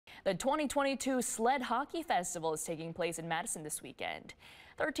The 2022 Sled Hockey Festival is taking place in Madison this weekend.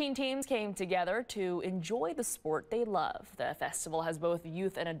 13 teams came together to enjoy the sport they love. The festival has both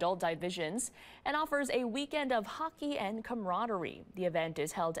youth and adult divisions and offers a weekend of hockey and camaraderie. The event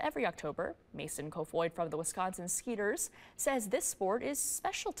is held every October. Mason Kofoid from the Wisconsin Skeeters says this sport is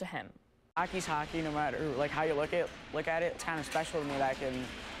special to him. Hockey's hockey, no matter how you look at it. It's kind of special to me that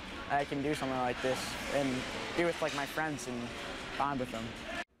I can do something like this and be with my friends and bond with them.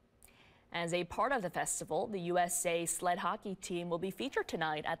 As a part of the festival, the USA sled hockey team will be featured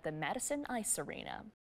tonight at the Madison Ice Arena.